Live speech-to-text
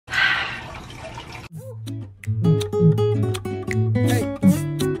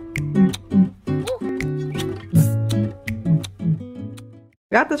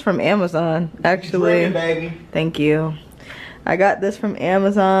this from Amazon, actually. Brilliant, baby. Thank you. I got this from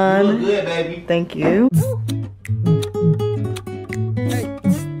Amazon. You look good, baby. Thank you.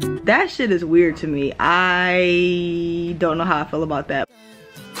 That shit is weird to me. I don't know how I feel about that.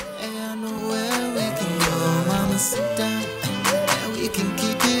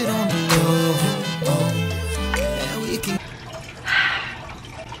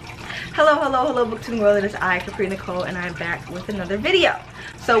 Hello, booktube world. It is I, Capri Nicole, and I'm back with another video.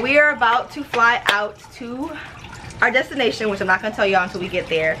 So we are about to fly out to our destination, which I'm not gonna tell y'all until we get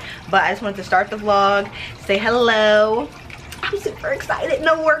there. But I just wanted to start the vlog, say hello. I'm super excited.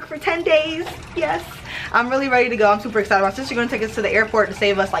 No work for 10 days. Yes, I'm really ready to go. I'm super excited. My sister's gonna take us to the airport to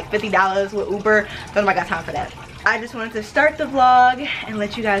save us like $50 with Uber. Don't know if I got time for that. I just wanted to start the vlog and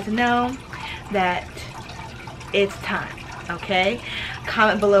let you guys know that it's time. Okay,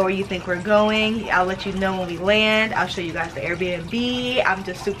 comment below where you think we're going. I'll let you know when we land. I'll show you guys the Airbnb. I'm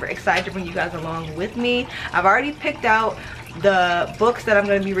just super excited to bring you guys along with me. I've already picked out the books that I'm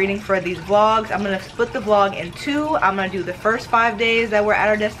going to be reading for these vlogs. I'm going to split the vlog in two. I'm going to do the first 5 days that we're at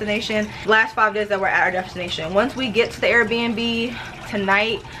our destination, last 5 days that we're at our destination. Once we get to the Airbnb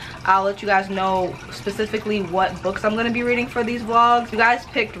tonight, I'll let you guys know specifically what books I'm going to be reading for these vlogs. You guys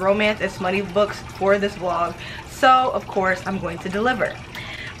picked romance and smutty books for this vlog, so of course I'm going to deliver.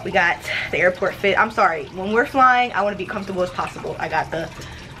 We got the airport fit. I'm sorry, when we're flying, I want to be comfortable as possible. I got the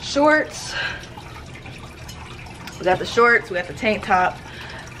shorts. We got the shorts, we got the tank top,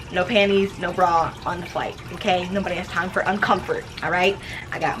 no panties, no bra on the flight, okay? Nobody has time for uncomfort, all right?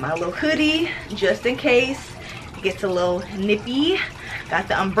 I got my little hoodie just in case it gets a little nippy. Got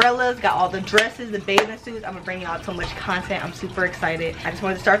the umbrellas, got all the dresses, the bathing suits. I'm gonna bring y'all so much content. I'm super excited. I just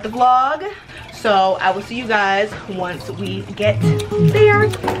wanted to start the vlog. So I will see you guys once we get there.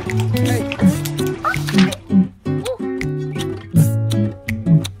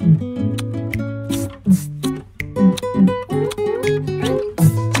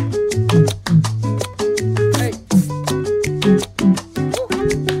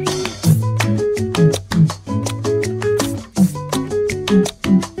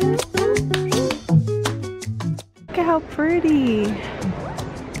 Pretty.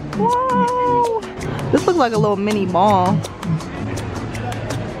 Whoa! This looks like a little mini mall.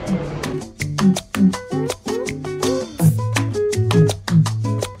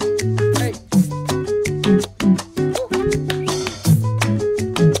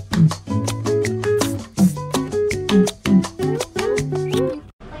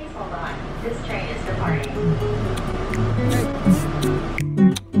 Please hold on. This train is departing.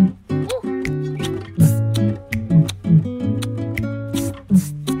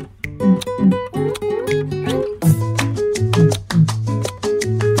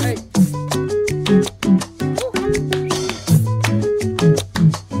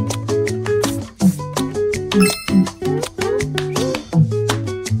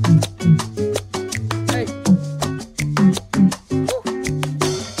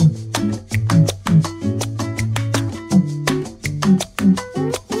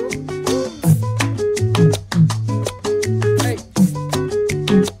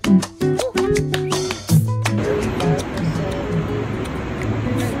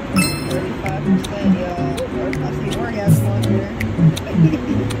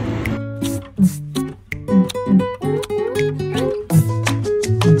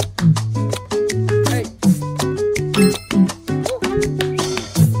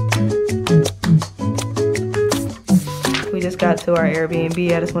 Got to our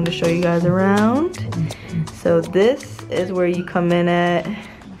Airbnb. I just wanted to show you guys around. So this is where you come in at. You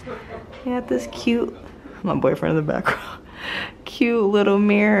got this cute, my boyfriend in the background, cute little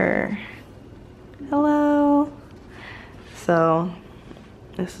mirror. Hello. So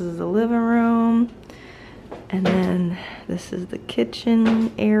this is the living room, and then this is the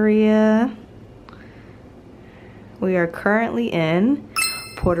kitchen area. We are currently in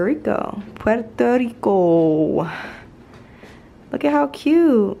Puerto Rico. Look at how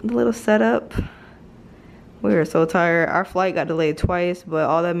cute, the little setup. We are so tired. Our flight got delayed twice, but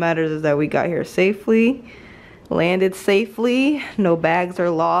all that matters is that we got here safely, landed safely, no bags are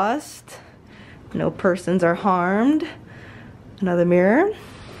lost, no persons are harmed. Another mirror.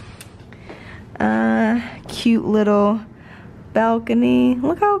 Cute little balcony.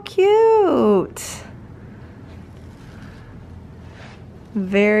 Look how cute.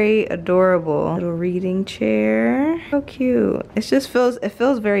 Very adorable. Little reading chair. So cute. It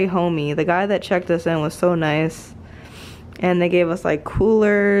feels very homey. The guy that checked us in was so nice. And they gave us like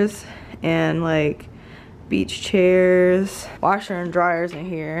coolers and like beach chairs. Washer and dryers in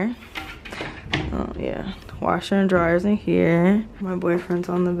here. Oh yeah. washer and dryer's in here. My boyfriend's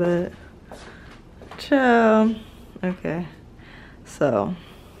on the bed. Chill. Okay, so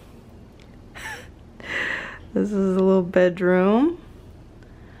this is a little bedroom.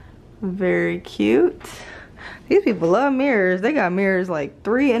 Very cute. These people love mirrors. They got mirrors like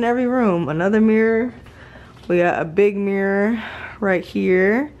 3 in every room. Another mirror. We got a big mirror right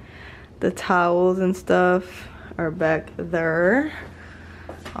here. The towels and stuff are back there.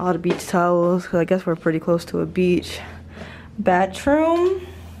 All the beach towels, because I guess we're pretty close to a beach. Bathroom.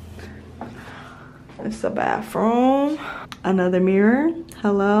 It's a bathroom. Another mirror.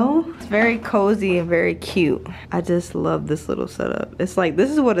 Hello. It's very cozy and very cute. I just love this little setup. It's like,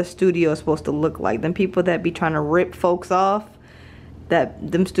 this is what a studio is supposed to look like. Them people that be trying to rip folks off,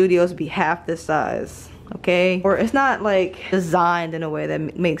 them studios be half this size. Okay, or it's not like designed in a way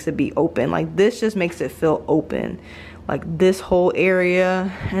that makes it be open. Like this just makes it feel open, like this whole area.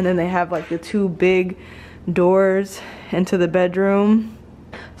 And then they have like the 2 big doors into the bedroom.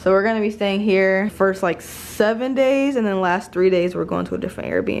 So we're gonna be staying here first like 7 days, and then the last 3 days we're going to a different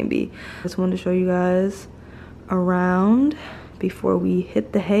Airbnb. Just wanted to show you guys around before we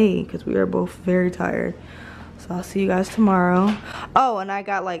hit the hay, because we are both very tired. So I'll see you guys tomorrow. Oh, and I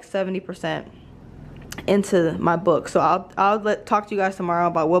got like 70% into my book, so I'll talk to you guys tomorrow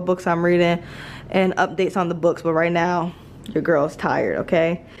about what books I'm reading and updates on the books. But right now your girl's tired.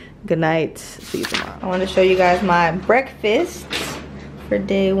 Okay, good night, see you tomorrow. I want to show you guys my breakfast for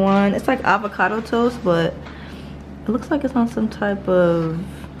day 1. It's like avocado toast, but it looks like it's on some type of,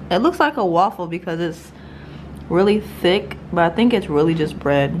 it looks like a waffle because it's really thick, but I think it's really just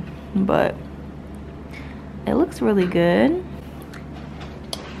bread, but it looks really good.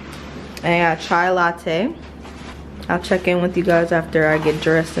 And I got a chai latte. I'll check in with you guys after I get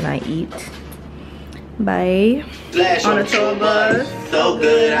dressed and I eat. Bye. Flash on a tour bus. So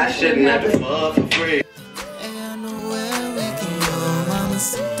good, I shouldn't have to fuck for free.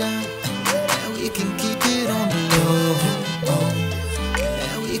 Sit down, and we can keep it on the low.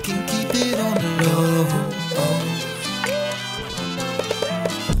 And we can keep it on the low.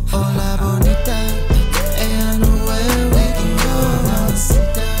 Hola bonita, and I know where we can go. Mama, sit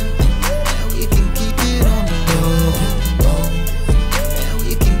down, and we can keep it on the low. And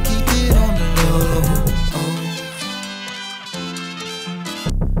we can keep it on the low.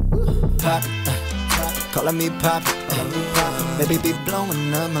 Pop, calling me Pop. Baby be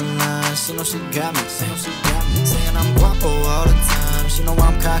blowing up my line. She know she got me. Saying I'm guapo all the time. She know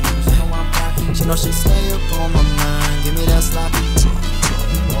I'm cocky. She know she stay up on my mind. Give me that sloppy.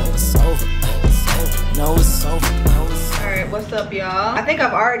 Oh, it's over. No, it's over. Alright, what's up y'all? I think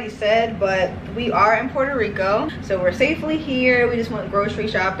I've already said, but we are in Puerto Rico. So we're safely here. We just went grocery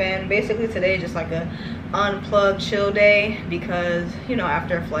shopping. Basically today is just like a unplugged chill day because, you know,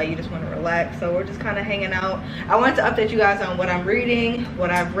 after a flight you just want to relax. So we're just kind of hanging out. I wanted to update you guys on what I'm reading,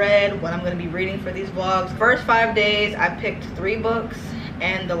 what I've read, what I'm going to be reading for these vlogs. First 5 days I picked 3 books,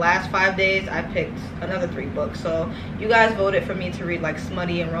 and the last 5 days I picked another 3 books. So you guys voted for me to read like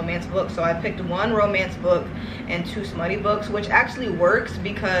smutty and romance books, so I picked 1 romance book and 2 smutty books, which actually works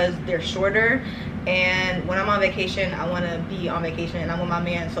because they're shorter. And when I'm on vacation, I want to be on vacation, and I'm with my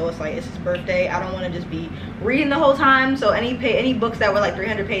man, so it's like it's his birthday. I don't want to just be reading the whole time. So any books that were like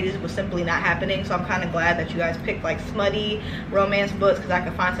 300 pages was simply not happening. So I'm kind of glad that you guys picked like smutty romance books because I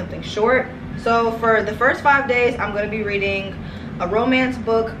could find something short. So for the first 5 days I'm going to be reading a romance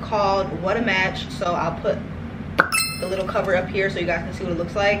book called What a Match. So I'll put the little cover up here so you guys can see what it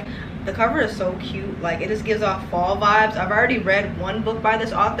looks like. The cover is so cute, like it just gives off fall vibes. I've already read 1 book by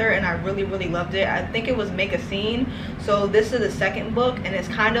this author and I really loved it. I think it was Make a Scene. So this is the 2nd book, and it's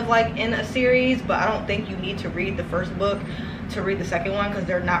kind of like in a series, but I don't think you need to read the 1st book to read the 2nd one because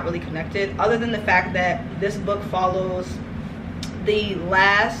they're not really connected, other than the fact that this book follows the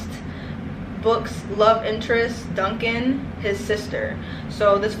last book's love interest, Duncan, his sister.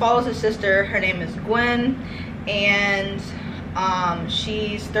 So this follows his sister. Her name is Gwen, and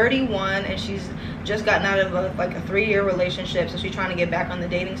she's 31 and she's just gotten out of a 3-year relationship, so she's trying to get back on the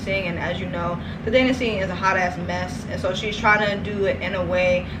dating scene. And as you know, the dating scene is a hot ass mess, and so she's trying to do it in a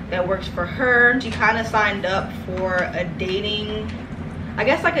way that works for her. She kind of signed up for a dating, I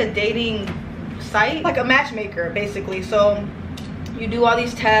guess like a dating site, like a matchmaker basically. So you do all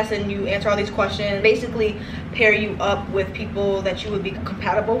these tests and you answer all these questions, basically pair you up with people that you would be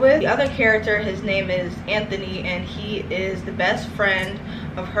compatible with. The other character, his name is Anthony, and he is the best friend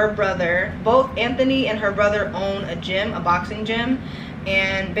of her brother. Both Anthony and her brother own a gym, a boxing gym,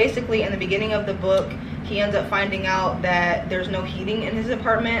 and basically in the beginning of the book he ends up finding out that there's no heating in his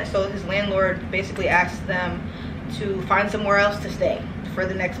apartment, so his landlord basically asks them to find somewhere else to stay for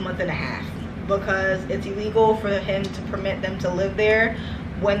the next month and a half. because it's illegal for him to permit them to live there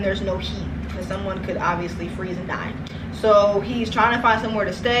when there's no heat, because someone could obviously freeze and die. So he's trying to find somewhere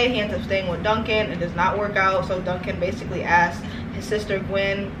to stay. He ends up staying with Duncan. It does not work out, so Duncan basically asks his sister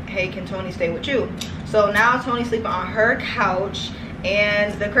Gwen, hey, can Tony stay with you? So now Tony's sleeping on her couch.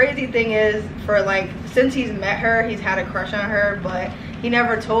 And the crazy thing is, for like, since he's met her, he's had a crush on her, but he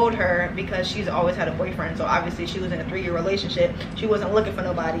never told her because she's always had a boyfriend. So obviously she was in a 3-year relationship. She wasn't looking for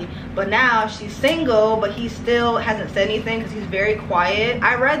nobody. But now she's single, but he still hasn't said anything because he's very quiet.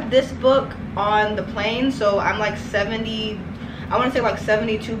 I read this book on the plane, so I'm like 70, I want to say like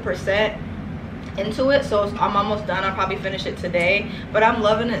 72% into it, so I'm almost done. I'll probably finish it today, but I'm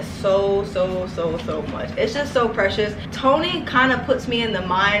loving it so much. It's just so precious. Tony kind of puts me in the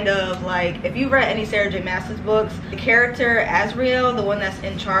mind of, like, if you read any Sarah J Maas's books, the character Azrael, the one that's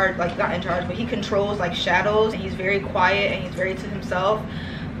in charge, like not in charge, but he controls like shadows, and he's very quiet and he's very to himself.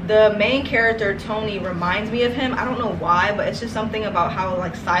 The main character Tony reminds me of him. I don't know why, but it's just something about how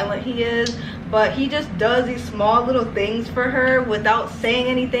like silent he is, but he just does these small little things for her without saying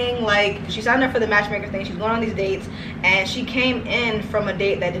anything. Like, she signed up for the matchmaker thing, she's going on these dates, and she came in from a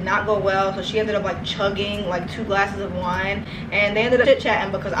date that did not go well, so she ended up like chugging like 2 glasses of wine, and they ended up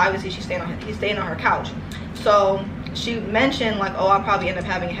chit-chatting because obviously he's staying on her couch. So she mentioned like, oh, I'll probably end up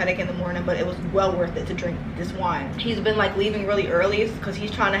having a headache in the morning, but it was well worth it to drink this wine. He's been like leaving really early because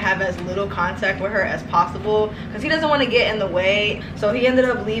he's trying to have as little contact with her as possible because he doesn't want to get in the way. So he ended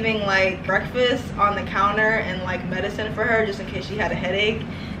up leaving like breakfast on the counter and like medicine for her just in case she had a headache,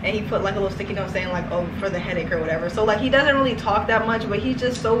 and he put like a little sticky note saying like, oh, for the headache or whatever. So like, he doesn't really talk that much, but he's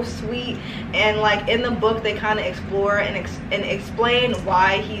just so sweet. And like in the book they kind of explore and explain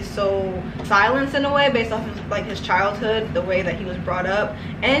why he's so silenced in a way based off of like his childhood, the way that he was brought up,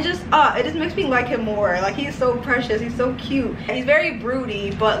 and it just makes me like him more. Like, he's so precious, he's so cute, he's very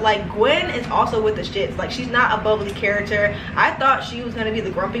broody, but like Gwen is also with the shits. Like, she's not a bubbly character. I thought she was gonna be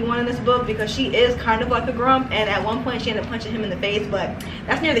the grumpy one in this book because she is kind of like a grump, and at one point she ended up punching him in the face, but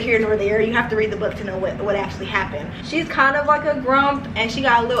that's neither here nor there. You have to read the book to know what actually happened. She's kind of like a grump, and she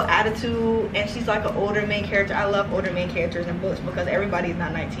got a little attitude, and she's like an older main character. I love older main characters in books because everybody's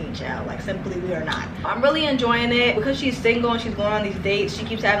not 19, child. Like, simply we are not. I'm really enjoying it because she's single and she's going on these dates. She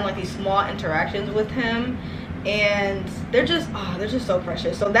keeps having like these small interactions with him, and they're just so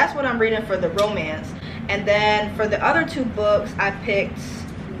precious. So that's what I'm reading for the romance. And then for the other 2 books, I picked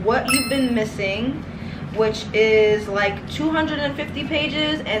What You've Been Missing, which is like 250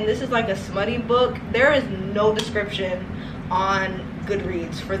 pages, and this is like a smutty book. There is no description on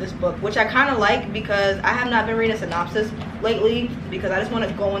Goodreads for this book, which I kind of like because I have not been reading synopsis lately because I just want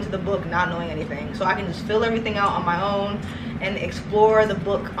to go into the book not knowing anything, so I can just fill everything out on my own and explore the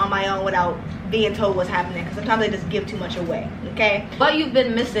book on my own without being told what's happening, because sometimes they just give too much away. Okay, What You've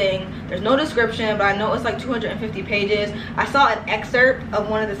Been Missing, there's no description, but I know it's like 250 pages. I saw an excerpt of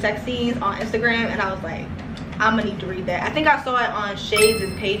one of the sex scenes on Instagram, and I was like, I'm gonna need to read that. I think I saw it on Shades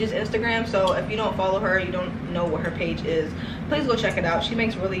and Pages Instagram, so if you don't follow her, you don't know what her page is, please go check it out. She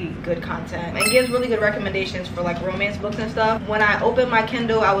makes really good content and gives really good recommendations for like romance books and stuff. When I opened my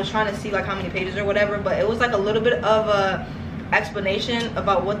Kindle, I was trying to see like how many pages or whatever, but it was like a little bit of a explanation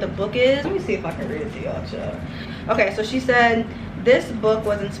about what the book is. Let me see if I can read it to y'all, child. Okay, so she said, this book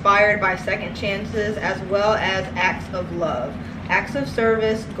was inspired by second chances as well as acts of love. Acts of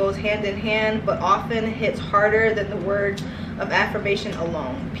service goes hand in hand, but often hits harder than the words of affirmation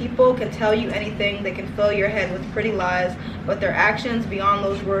alone. People can tell you anything, they can fill your head with pretty lies, but their actions beyond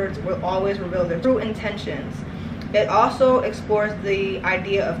those words will always reveal their true intentions. It also explores the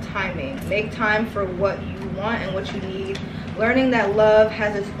idea of timing. Make time for what you want and what you need. Learning that love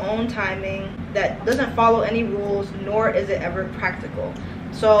has its own timing that doesn't follow any rules, nor is it ever practical.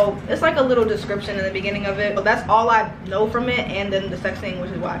 So it's like a little description in the beginning of it, but that's all I know from it, and then the sex scene,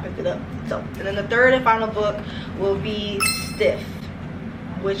 which is why I picked it up. So, and then the third and final book will be Stiff,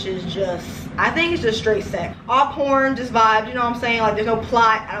 which is just, I think it's just straight sex. All porn, just vibes, you know what I'm saying? Like, there's no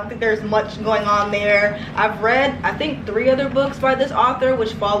plot. I don't think there's much going on there. I've read, I think, 3 other books by this author,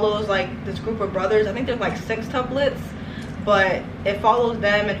 which follows like this group of brothers. I think there's like 6-tuplets, but it follows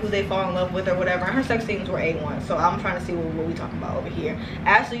them and who they fall in love with or whatever. And her sex scenes were A1, so I'm trying to see what we talking about over here.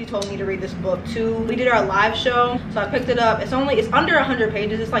 Ashley told me to read this book too. We did our live show, so I picked it up. It's under 100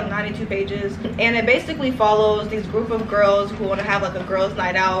 pages. It's like 92 pages, and it basically follows these group of girls who want to have like a girls'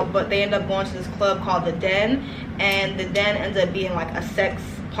 night out, but they end up going to this club called the Den, and the Den ends up being like a sex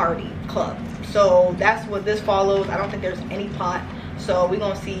party club. So that's what this follows. I don't think there's any plot, so we're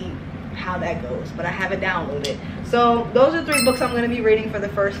gonna see how that goes, but I have it downloaded. So those are 3 books I'm going to be reading for the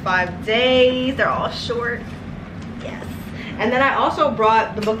first 5 days. They're all short, yes, And then I also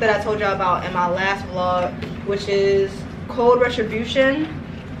brought the book that I told y'all about in my last vlog, which is Cold Retribution,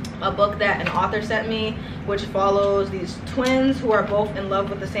 a book that an author sent me, which follows these twins who are both in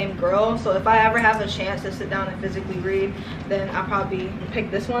love with the same girl. So if I ever have a chance to sit down and physically read, then I'll probably pick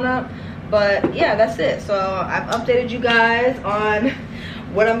this one up. But yeah, that's it. So I've updated you guys on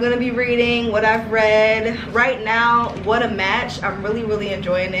what I'm gonna be reading, what I've read. Right now, what a match. I'm really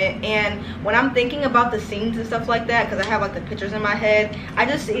enjoying it. And when I'm thinking about the scenes and stuff like that, because I have like the pictures in my head, I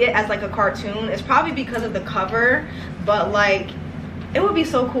just see it as like a cartoon. It's probably because of the cover, but like, it would be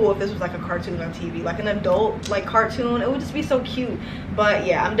so cool if this was like a cartoon on TV, like an adult like cartoon. It would just be so cute. But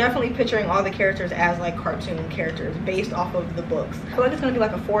yeah, I'm definitely picturing all the characters as like cartoon characters based off of the books. I feel like it's gonna be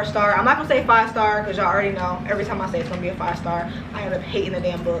like a 4-star. I'm not gonna say 5-star because y'all already know every time I say it's gonna be a 5-star, I end up hating the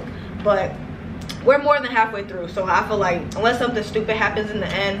damn book. But we're more than halfway through, so I feel like unless something stupid happens in the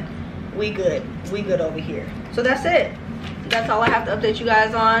end, we good over here. So that's it. That's all I have to update you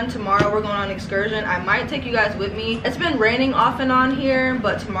guys on. Tomorrow we're going on an excursion. I might take you guys with me. It's been raining off and on here,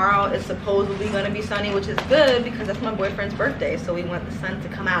 but tomorrow is supposedly gonna be sunny, which is good because that's my boyfriend's birthday, so we want the sun to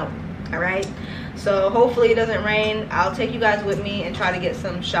come out. All right, so hopefully it doesn't rain. I'll take you guys with me and try to get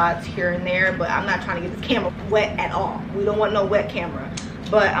some shots here and there, but I'm not trying to get this camera wet at all. We don't want no wet camera,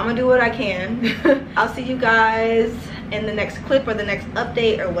 but I'm gonna do what I can. I'll see you guys in the next clip or the next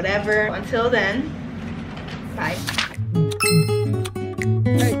update or whatever. Until then, bye.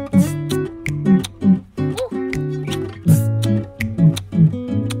 Hey.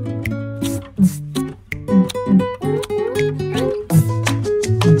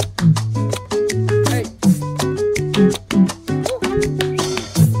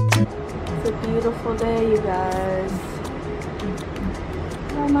 It's a beautiful day, you guys.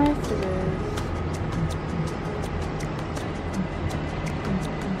 Look how nice it is.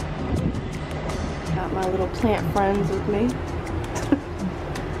 Got my little plant friends with me.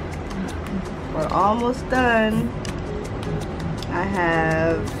 We're almost done. I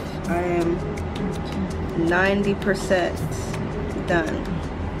am 90% done.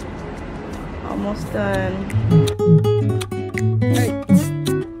 Almost done. Hey.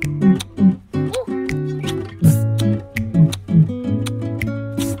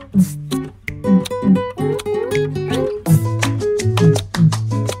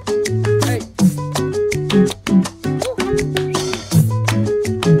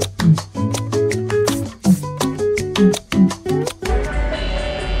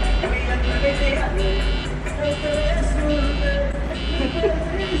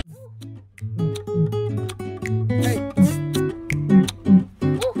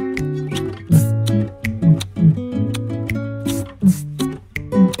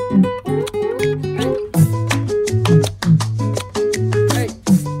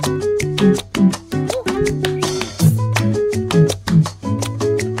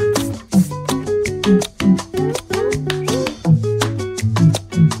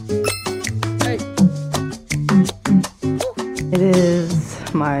 It is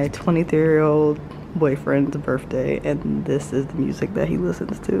my 23-year-old boyfriend's birthday, and this is the music that he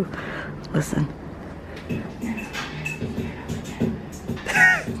listens to. Listen.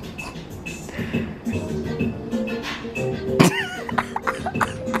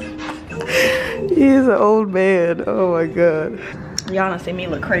 He's an old man. Oh my god. Y'all done seen me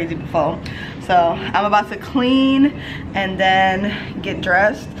look crazy before. So I'm about to clean and then get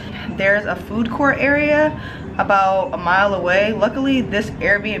dressed. There's a food court area about a mile away. Luckily this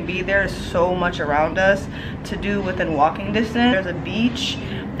Airbnb, there is so much around us to do within walking distance. There's a beach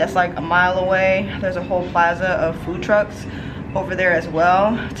that's like a mile away. There's a whole plaza of food trucks over there as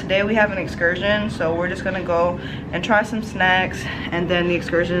well. Today we have an excursion, so we're just gonna go and try some snacks, and then the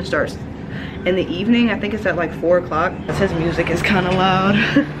excursion starts in the evening. I think it's at like 4 o'clock. His music is kind of loud.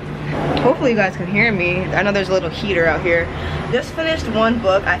 Hopefully you guys can hear me. I know there's a little heater out here. Just finished one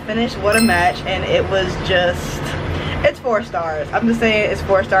book. I finished What a Match, and it was just, it's 4 stars. I'm just saying it's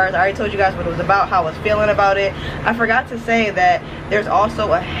 4 stars. I already told you guys what it was about, how I was feeling about it. I forgot to say that there's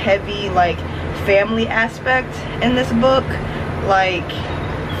also a heavy like family aspect in this book, like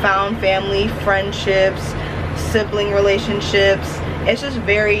found family, friendships, sibling relationships. It's just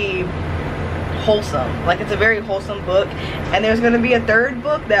very wholesome. Like, it's a very wholesome book, and there's going to be a 3rd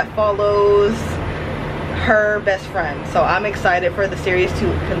book that follows her best friend, so I'm excited for the series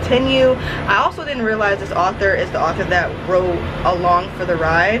to continue. I also didn't realize this author is the author that wrote Along for the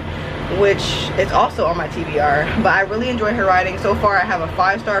Ride, which is also on my TBR, but I really enjoy her writing. So far I have a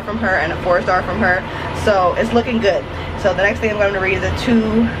 5-star from her and a 4-star from her, so it's looking good. So the next thing I'm going to read is the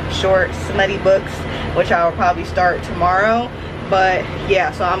 2 short Smutty Books, which I will probably start tomorrow. But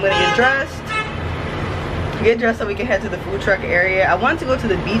yeah, so I'm going to get dressed get dressed so we can head to the food truck area. I wanted to go to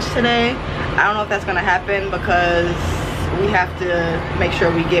the beach today. I don't know if that's gonna happen because we have to make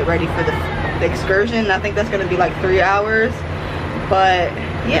sure we get ready for the excursion. I think that's gonna be like 3 hours. But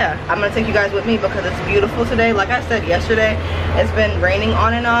yeah, I'm gonna take you guys with me because it's beautiful today. Like I said yesterday, it's been raining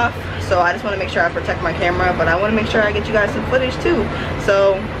on and off. So I just wanna make sure I protect my camera, but I wanna make sure I get you guys some footage too.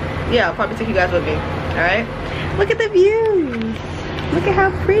 So yeah, I'll probably take you guys with me, all right? Look at the views. Look at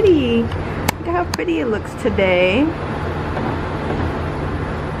how pretty. Look at how pretty it looks today.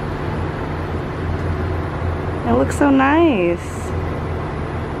 It looks so nice.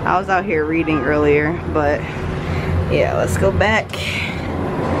 I was out here reading earlier, but yeah, let's go back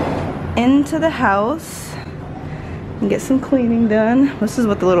into the house and get some cleaning done. This is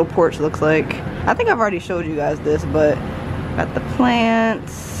what the little porch looks like. I think I've already showed you guys this, but got the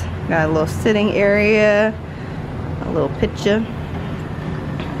plants, got a little sitting area, a little picture.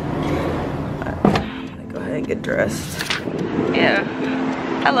 Go ahead and get dressed. Yeah.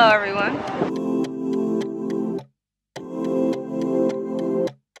 Hello, everyone.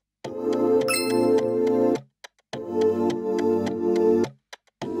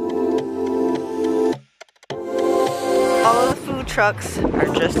 All of the food trucks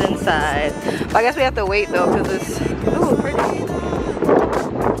are just inside. But I guess we have to wait though because it's ooh, pretty.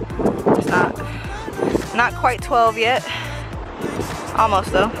 It's not quite 12 yet.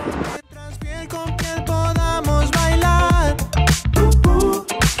 Almost though.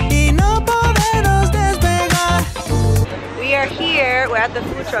 We are here, we're at the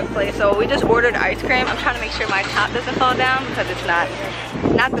food truck place, so we just ordered ice cream. I'm trying to make sure my top doesn't fall down because it's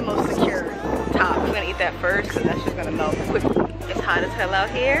not the most secure top. We're gonna eat that first because that's just gonna melt quickly. It's hot as hell out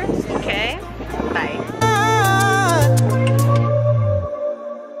here, okay? Bye.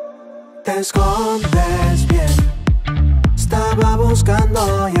 Te escondes bien. Estaba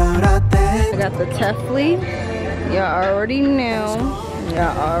buscando y ahora te. I got the Tefli. Y'all already knew.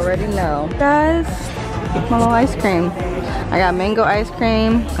 Y'all already know. Guys, my little ice cream. I got mango ice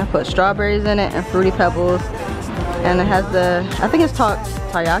cream. I put strawberries in it and fruity pebbles. And it has the, I think it's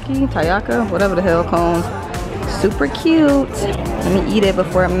Tayaka, whatever the hell cones. Super cute. Let me eat it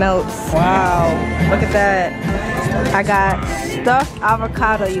before it melts. Wow, look at that. I got stuffed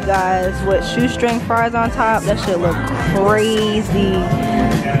avocado, you guys, with shoestring fries on top. That shit look crazy.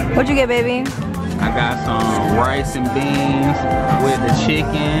 What'd you get, baby? I got some rice and beans with the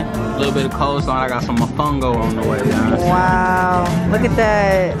chicken, a little bit of coleslaw. I got some mofongo on the way. Wow, look at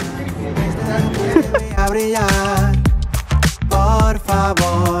that. Por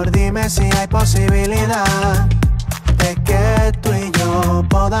favor, dime si hay posibilidad de que tú y yo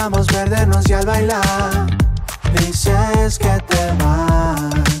podamos perdernos y al bailar dices que te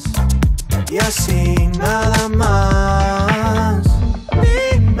vas y así nada más.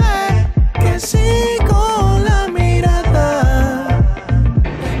 Dime que sí con la mirada.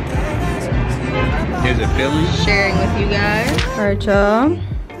 Here's a feeling. Sharing with you guys. Alright, y'all.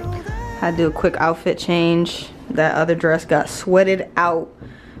 I do a quick outfit change. That other dress got sweated out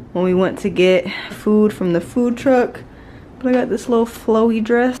when we went to get food from the food truck. But I got this little flowy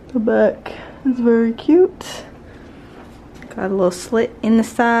dress. The back is very cute. Got a little slit in the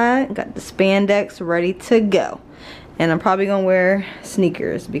side. Got the spandex ready to go. And I'm probably gonna wear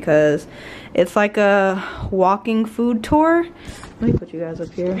sneakers because it's like a walking food tour. Let me put you guys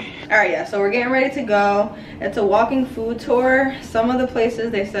up here. All right, yeah, so we're getting ready to go. It's a walking food tour. Some of the places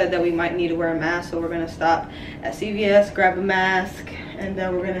they said that we might need to wear a mask, so we're gonna stop at CVS, grab a mask, and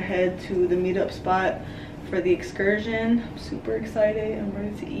then we're gonna head to the meetup spot for the excursion. I'm super excited. I'm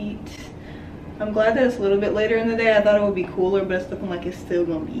ready to eat. I'm glad that it's a little bit later in the day. I thought it would be cooler, but it's looking like it's still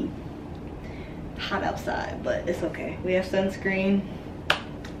gonna be hot outside, but it's okay. We have sunscreen,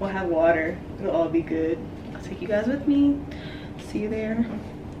 we'll have water, it'll all be good. I'll take you guys with me. See you there.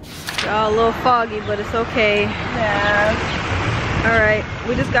 Y'all a little foggy, but it's okay. Yeah. All right,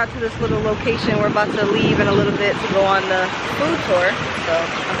 we just got to this little location. We're about to leave in a little bit to go on the food tour. So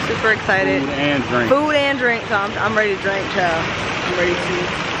I'm super excited. Food and drink. Food and drink. So I'm ready to drink, child. I'm ready to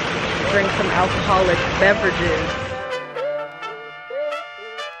drink some alcoholic beverages.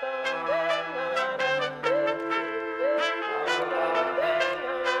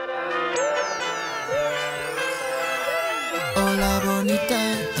 Hola bonita,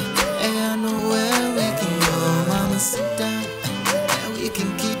 ella know where we can go. Mama sit down, and we can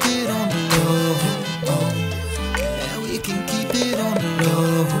keep it on the low. And we can keep it on the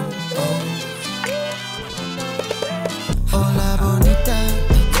low. Hola bonita,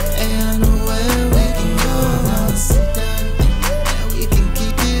 ella know where we can go. Mama sit down, and we can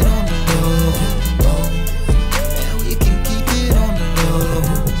keep it on the low. And we can keep it on the low.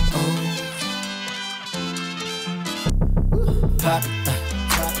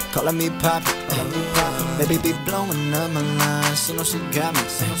 calling me Poppy. Baby be blowing up my line. She know she got me.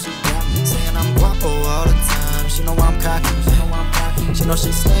 Saying I'm guapo all the time. She know I'm cocky. She know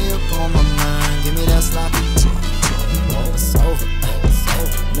she stay up on my mind. Give me that sloppy. Oh, it's over.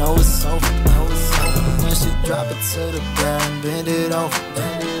 No, it's over. When she drop it to the ground, bend it over.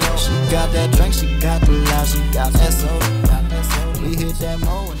 She got that drink, she got the loud, she got that soda. We hit that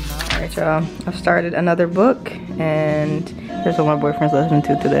mo. Alright y'all, I've started another book and here's what my boyfriend's listening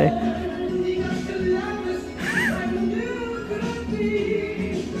to today.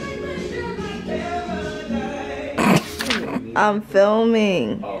 I'm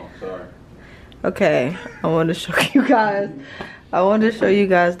filming. Oh, sorry. Okay, I wanted to show you guys. I wanted to show you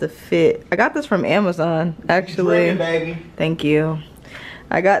guys the fit. I got this from Amazon, actually. Baby. Thank you.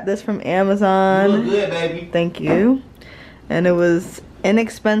 I got this from Amazon. You look good, baby. Thank you. And it was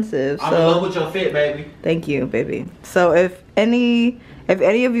inexpensive. I'm in love with your fit, baby. Thank you, baby. So if any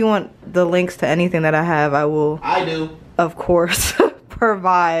of you want the links to anything that I have, I will. I do. Of course,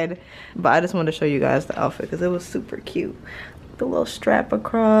 provide. But I just wanted to show you guys the outfit because it was super cute. The little strap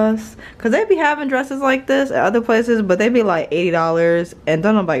across, because they be having dresses like this at other places, but they be like $80 and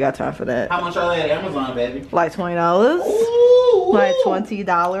don't nobody got time for that. How much are they at Amazon, baby? Like $20. Ooh, like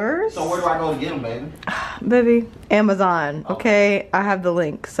 $20. So where do I go to get them, baby? Baby, Amazon. Okay, I have the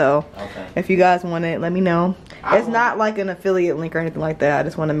link, so okay. If you guys want it, let me know. It's not like an affiliate link or anything like that. I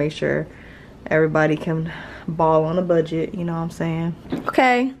just want to make sure everybody can ball on a budget, you know what I'm saying?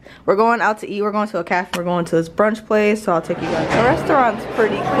 Okay, we're going out to eat. We're going to a cafe. We're going to this brunch place, so I'll take you guys. The restaurant's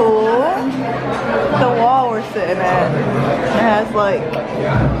pretty cool. The wall we're sitting at, it has like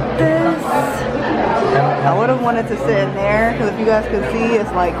this. I would have wanted to sit in there because if you guys could see,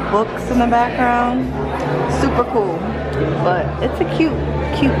 it's like books in the background. Super cool, but it's a cute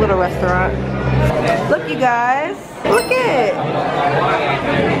little restaurant. Look, you guys, look it.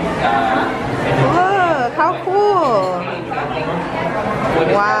 Look, how cool.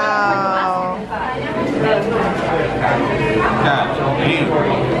 Wow.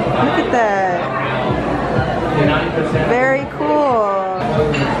 Look at that. Very cool.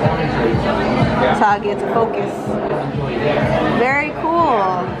 That's how I get to focus. Very cool.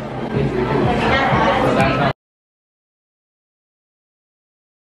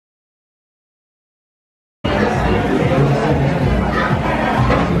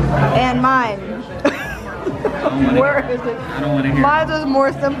 And mine. Where is it? I don't want to hear. Mine's just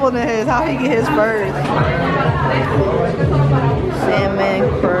more simple than his. How he get his first?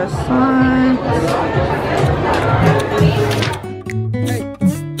 Salmon croissant.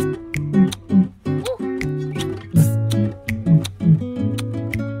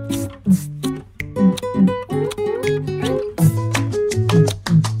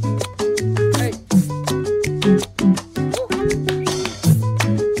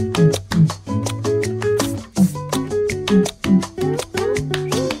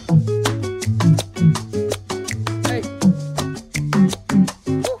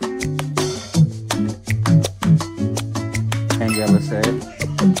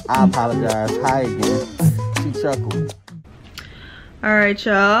 I apologize. Hi again. She chuckled. Alright,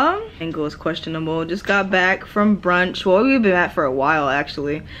 y'all. Angle is questionable. Just got back from brunch. Well, we've been at for a while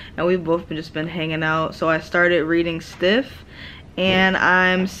actually, and we've both just been hanging out. So I started reading Stiff, and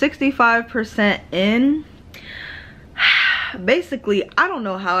I'm 65% in. Basically, I don't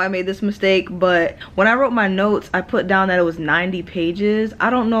know how I made this mistake, but when I wrote my notes, I put down that it was 90 pages. I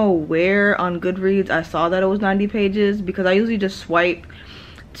don't know where on Goodreads I saw that it was 90 pages because I usually just swipe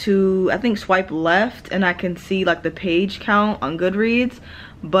to, I think, swipe left and I can see like the page count on Goodreads,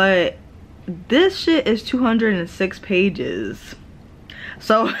 but this shit is 206 pages.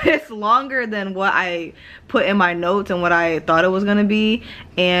 So it's longer than what I put in my notes and what I thought it was gonna be.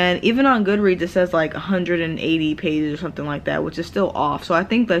 And even on Goodreads it says like 180 pages or something like that, which is still off. So I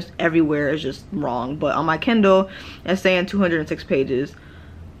think that everywhere is just wrong. But on my Kindle it's saying 206 pages.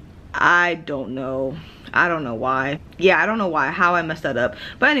 I don't know. I don't know why. Yeah, I don't know why, how I messed that up.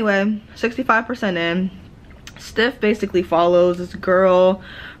 But anyway, 65% in. Stiff basically follows this girl.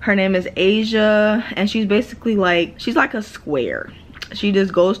 Her name is Asia, and she's basically like, she's like a square. She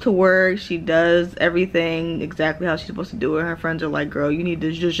just goes to work, she does everything exactly how she's supposed to do it. Her friends are like, girl, you need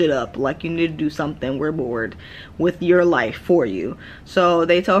to zhuzh it up, like you need to do something, we're bored with your life for you. So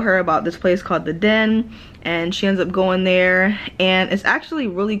they tell her about this place called The Den, and she ends up going there, and it's actually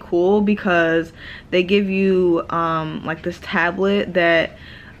really cool because they give you like this tablet that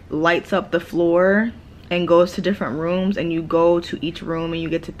lights up the floor and goes to different rooms, and you go to each room and you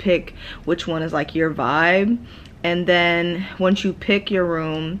get to pick which one is like your vibe. And then once you pick your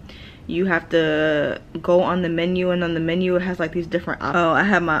room, you have to go on the menu, and on the menu it has like these different I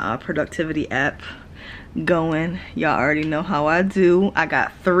have my productivity app going. Y'all already know how I do. I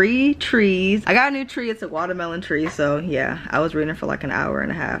got 3 trees. I got a new tree. It's a watermelon tree. So yeah, I was reading for like an hour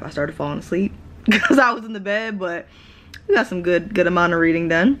and a half. I started falling asleep because I was in the bed, but we got some good amount of reading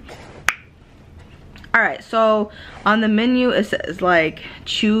done. All right, so on the menu it says like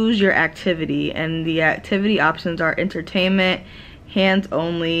choose your activity, and the activity options are entertainment, hands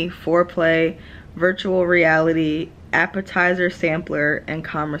only, foreplay, virtual reality, appetizer sampler, and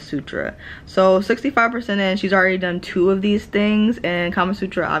Kama Sutra. So 65% in, she's already done 2 of these things, and Kama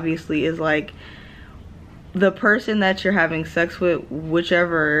Sutra obviously is like the person that you're having sex with,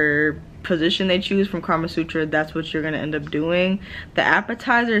 whichever position they choose from Kama Sutra, that's what you're gonna end up doing. The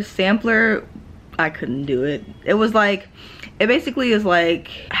appetizer sampler, I couldn't do it. It was like, it basically is like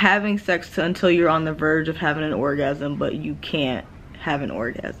having sex until you're on the verge of having an orgasm, but you can't have an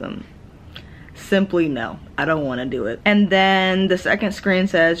orgasm. Simply no, I don't want to do it. And then the second screen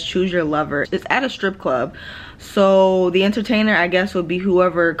says choose your lover. It's at a strip club, so the entertainer, I guess, would be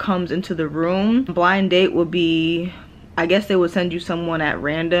whoever comes into the room. Blind date would be, I guess they would send you someone at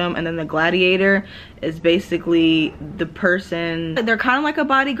random, and then the gladiator is basically the person, they're kind of like a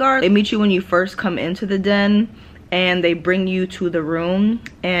bodyguard. They meet you when you first come into the den, and they bring you to the room.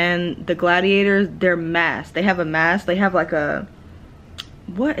 And the gladiators, they're masked. They have a mask. They have like a,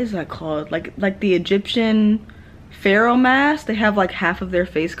 what is that called? Like the Egyptian pharaoh mask. They have like half of their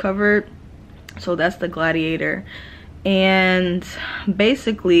face covered. So that's the gladiator. And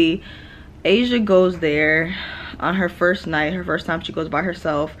basically Asia goes there on her first night, her first time she goes by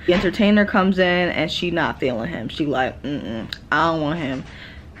herself. The entertainer comes in and she not feeling him. She like, I don't want him.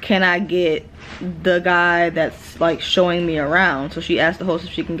 Can I get the guy that's like showing me around? So she asked the host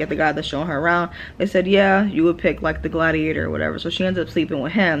if she can get the guy that's showing her around. They said, yeah, you would pick like the gladiator or whatever. So she ends up sleeping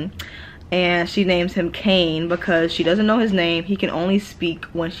with him, and she names him Cain because she doesn't know his name. He can only speak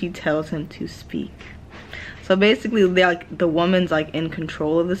when she tells him to speak. So basically like the woman's like in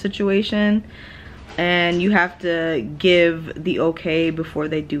control of the situation, and you have to give the okay before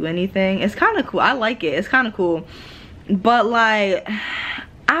they do anything. It's kind of cool. I like it. It's kind of cool, but like,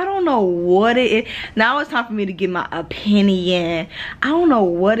 I don't know what it is. Now it's time for me to give my opinion. I don't know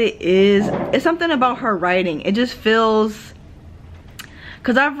what it is. It's something about her writing. It just feels,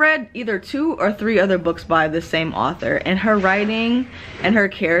 because I've read either 2 or 3 other books by the same author, and her writing and her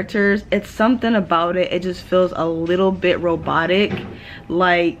characters, it's something about it. It just feels a little bit robotic.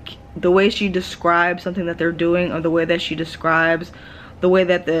 Like the way she describes something that they're doing, or the way that she describes the way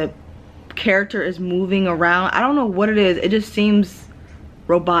that the character is moving around. I don't know what it is. It just seems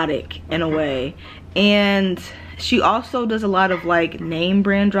robotic in a way. And she also does a lot of like name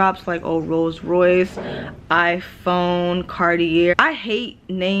brand drops, like Rolls Royce, iPhone, Cartier. I hate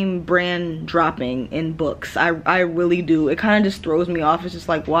name brand dropping in books. I really do. It kind of just throws me off. It's just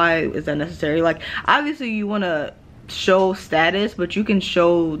like, why is that necessary? Like, obviously you want to show status, but you can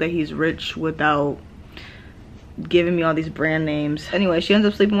show that he's rich without giving me all these brand names. Anyway, she ends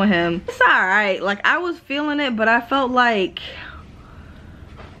up sleeping with him. It's all right. Like, I was feeling it, but I felt like,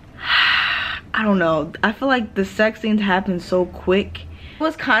 I don't know, I feel like the sex scenes happen so quick. It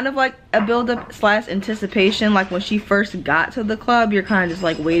was kind of like a build-up / anticipation. Like when she first got to the club, you're kind of just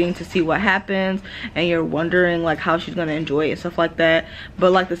like waiting to see what happens, and you're wondering like how she's gonna enjoy it and stuff like that.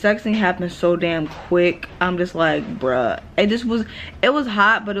 But like the sex scene happened so damn quick, I'm just like, bruh. It was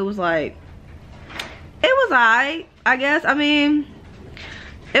hot, but it was like, it was alright, I guess. I mean,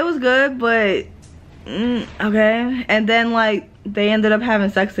 it was good, but okay. And then like they ended up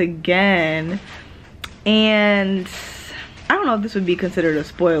having sex again, and I don't know if this would be considered a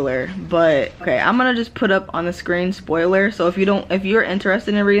spoiler, but okay, I'm gonna just put up on the screen spoiler. So if you're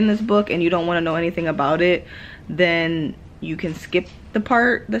interested in reading this book and you don't want to know anything about it, then you can skip the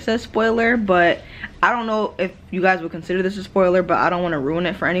part that says spoiler. But I don't know if you guys would consider this a spoiler, but I don't want to ruin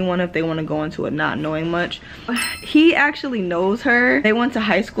it for anyone if they want to go into it not knowing much. He actually knows her. They went to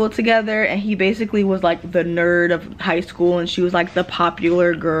high school together, and he basically was like the nerd of high school, and she was like the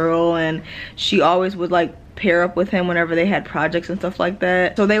popular girl, and she always would like pair up with him whenever they had projects and stuff like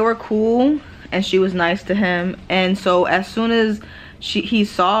that. So they were cool, and she was nice to him. And so as soon as he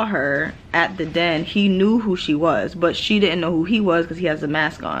saw her at the den, he knew who she was, but she didn't know who he was because he has a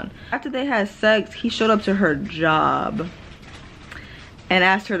mask on. After they had sex, he showed up to her job and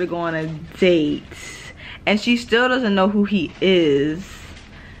asked her to go on a date, and she still doesn't know who he is.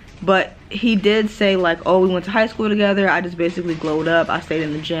 But he did say like, oh, we went to high school together, I just basically glowed up, I stayed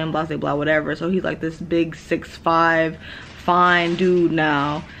in the gym, blah blah blah, whatever. So he's like this big 6'5" fine dude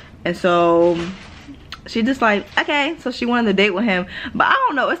now. And so she just like, okay, so she wanted to date with him. But I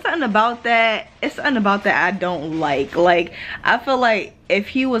don't know, it's something about that I don't like. Like, I feel like if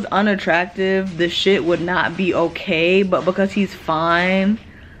he was unattractive, the shit would not be okay, but because he's fine,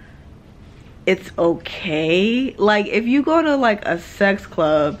 it's okay. Like, if you go to like a sex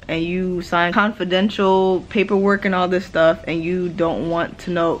club and you sign confidential paperwork and all this stuff, and you don't want to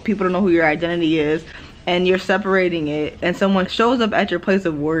know, people don't know who your identity is, and you're separating it, and someone shows up at your place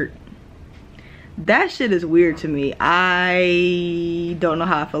of work, that shit is weird to me. I don't know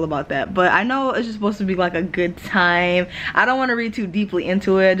how I feel about that, but I know it's just supposed to be like a good time. I don't want to read too deeply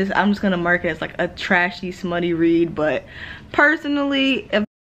into it. I'm just gonna mark it as like a trashy, smutty read. But personally, if I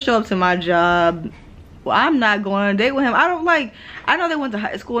show up to my job, well, I'm not going on a date with him. I know they went to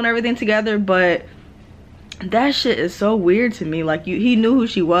high school and everything together, but that shit is so weird to me. Like, he knew who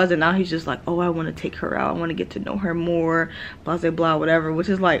she was, and now he's just like, oh, I want to take her out, I want to get to know her more, blah blah blah, whatever. Which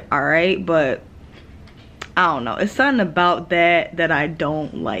is like, all right, but I don't know, it's something about that I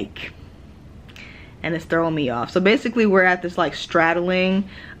don't like, and it's throwing me off. So basically we're at this like straddling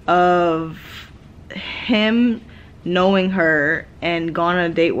of him knowing her and gone on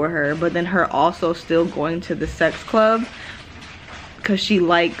a date with her, but then her also still going to the sex club because she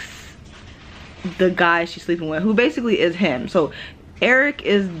likes the guy she's sleeping with, who basically is him. So Eric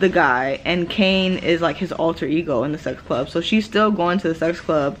is the guy and Kane is like his alter ego in the sex club. So she's still going to the sex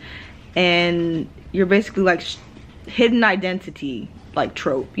club, and you're basically like hidden identity like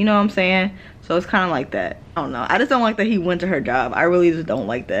trope, you know what I'm saying? So it's kind of like that. I don't know, I just don't like that he went to her job. I really just don't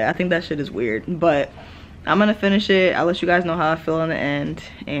like that. I think that shit is weird, but I'm gonna finish it. I'll let you guys know how I feel in the end,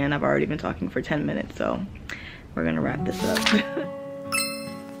 and I've already been talking for 10 minutes, so we're gonna wrap this up.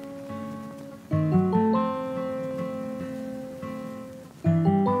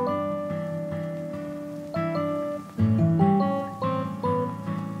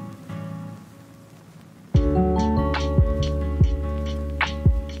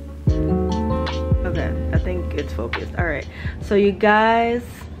 It's focused. All right, so you guys,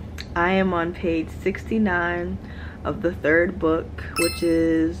 I am on page 69 of the third book, which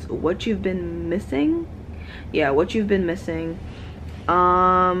is What You've Been Missing. Yeah, What You've Been Missing.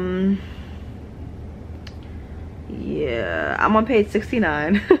 Yeah, I'm on page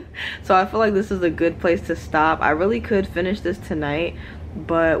 69. So I feel like this is a good place to stop. I really could finish this tonight,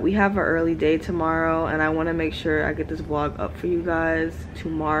 but we have an early day tomorrow, and I want to make sure I get this vlog up for you guys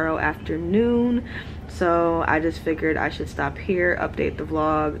tomorrow afternoon. So I just figured I should stop here, update the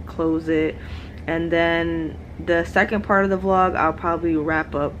vlog, close it, and then the second part of the vlog I'll probably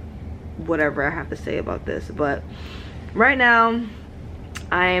wrap up whatever I have to say about this. But right now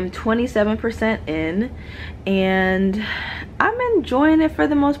I am 27% in, and I'm enjoying it for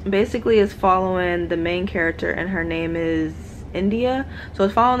the most. Basically it's following the main character, and her name is India. So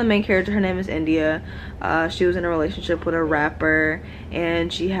it's following the main character, her name is India. She was in a relationship with a rapper,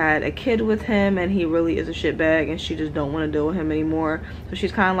 and she had a kid with him, and he really is a shitbag, and she just don't want to deal with him anymore. So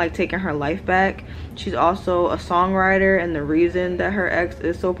she's kind of like taking her life back. She's also a songwriter, and the reason that her ex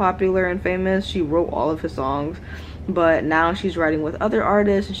is so popular and famous, she wrote all of his songs, but now she's writing with other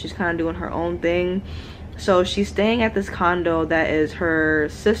artists, and she's kind of doing her own thing. So she's staying at this condo that is her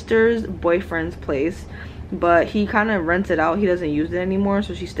sister's boyfriend's place, but he kind of rents it out. He doesn't use it anymore,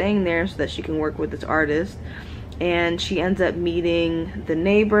 so she's staying there so that she can work with this artist. And she ends up meeting the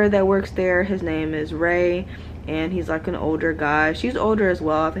neighbor that works there. His name is Ray, and he's like an older guy. She's older as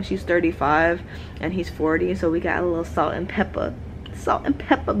well. I think she's 35 and he's 40, so we got a little salt and pepper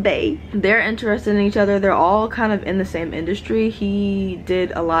bae. They're interested in each other. They're all kind of in the same industry. He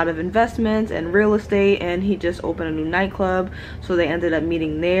did a lot of investments and real estate, and he just opened a new nightclub, so they ended up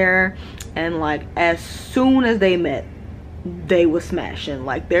meeting there. And like, as soon as they met, they was smashing.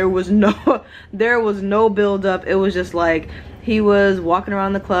 Like, there was no build up. It was just like, he was walking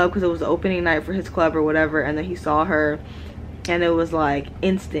around the club because it was the opening night for his club or whatever, and then he saw her, and it was like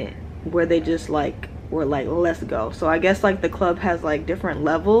instant, where they just like were like, let's go. So I guess like the club has like different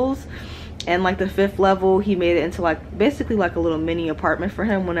levels, and like the 5th level, he made it into like basically like a little mini apartment for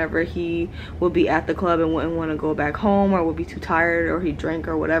him whenever he would be at the club and wouldn't want to go back home, or would be too tired, or he drank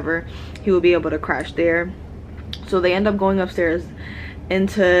or whatever, he would be able to crash there. So they end up going upstairs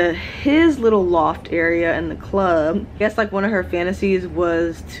into his little loft area in the club. I guess like one of her fantasies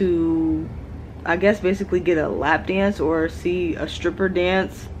was to, I guess, basically get a lap dance or see a stripper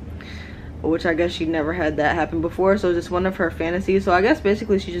dance, which I guess she never had that happen before. So it's just one of her fantasies. So I guess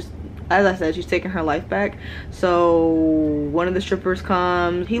basically she's just as I said, she's taking her life back. So one of the strippers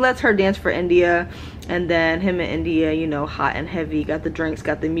comes, he lets her dance for India, and then him and India, you know, hot and heavy, got the drinks,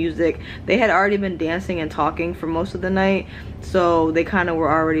 got the music. They had already been dancing and talking for most of the night, so they kind of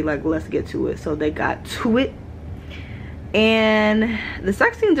were already like, let's get to it. So they got to it, and the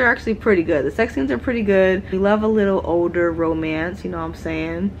sex scenes are actually pretty good. The sex scenes are pretty good. We love a little older romance, you know what I'm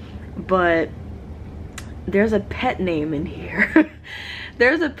saying? But there's a pet name in here.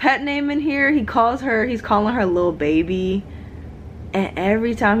 There's a pet name in here. He's calling her little baby, and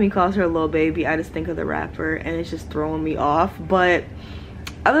every time he calls her little baby, I just think of the rapper, and it's just throwing me off. But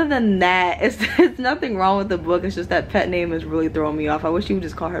other than that, it's nothing wrong with the book. It's just that pet name is really throwing me off. I wish you would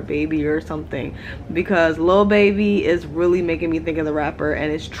just call her baby or something, because little baby is really making me think of the rapper,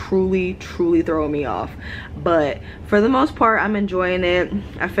 and it's truly throwing me off. But for the most part, I'm enjoying it.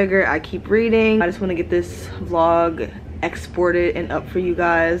 I figure I keep reading. I just want to get this vlog exported and up for you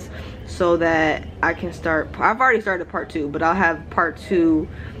guys so that I can start. I've already started part 2, but I'll have part 2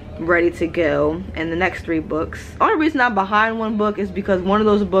 ready to go, and the next 3 books. The only reason I'm behind one book is because one of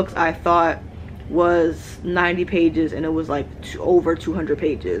those books I thought was 90 pages and it was like over 200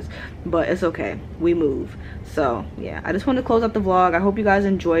 pages, but it's okay, we move. So yeah, I just wanted to close out the vlog. I hope you guys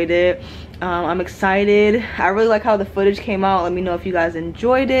enjoyed it. I'm excited. I really like how the footage came out. Let me know if you guys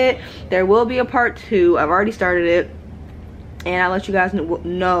enjoyed it. There will be a part 2. I've already started it, and I'll let you guys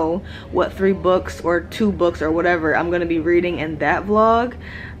know what 3 books or 2 books or whatever I'm gonna be reading in that vlog.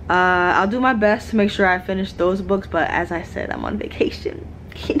 I'll do my best to make sure I finish those books, but as I said, I'm on vacation.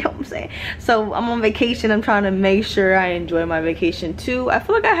 You know what I'm saying? So I'm on vacation. I'm trying to make sure I enjoy my vacation too. I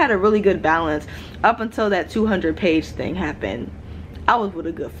feel like I had a really good balance up until that 200-page thing happened. I was with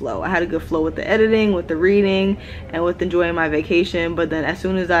a good flow. I had a good flow with the editing, with the reading, and with enjoying my vacation. But then as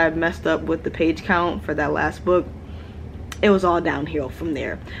soon as I messed up with the page count for that last book, it was all downhill from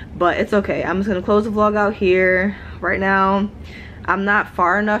there. But it's okay. I'm just gonna close the vlog out here right now. I'm not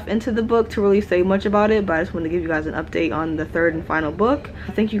far enough into the book to really say much about it, but I just want to give you guys an update on the 3rd and final book.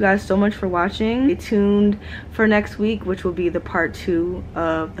 Thank you guys so much for watching. Stay tuned for next week, which will be the part 2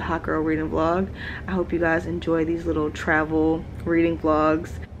 of the Hot Girl reading vlog. I hope you guys enjoy these little travel reading vlogs.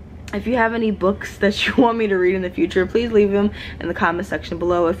 If you have any books that you want me to read in the future, please leave them in the comment section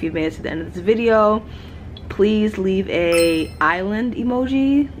below. If you've made it to the end of this video, please leave a island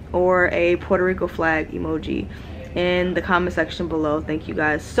emoji or a Puerto Rico flag emoji in the comment section below. Thank you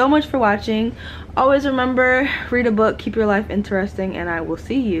guys so much for watching. Always remember, read a book, keep your life interesting, and I will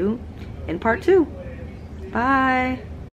see you in part 2. Bye.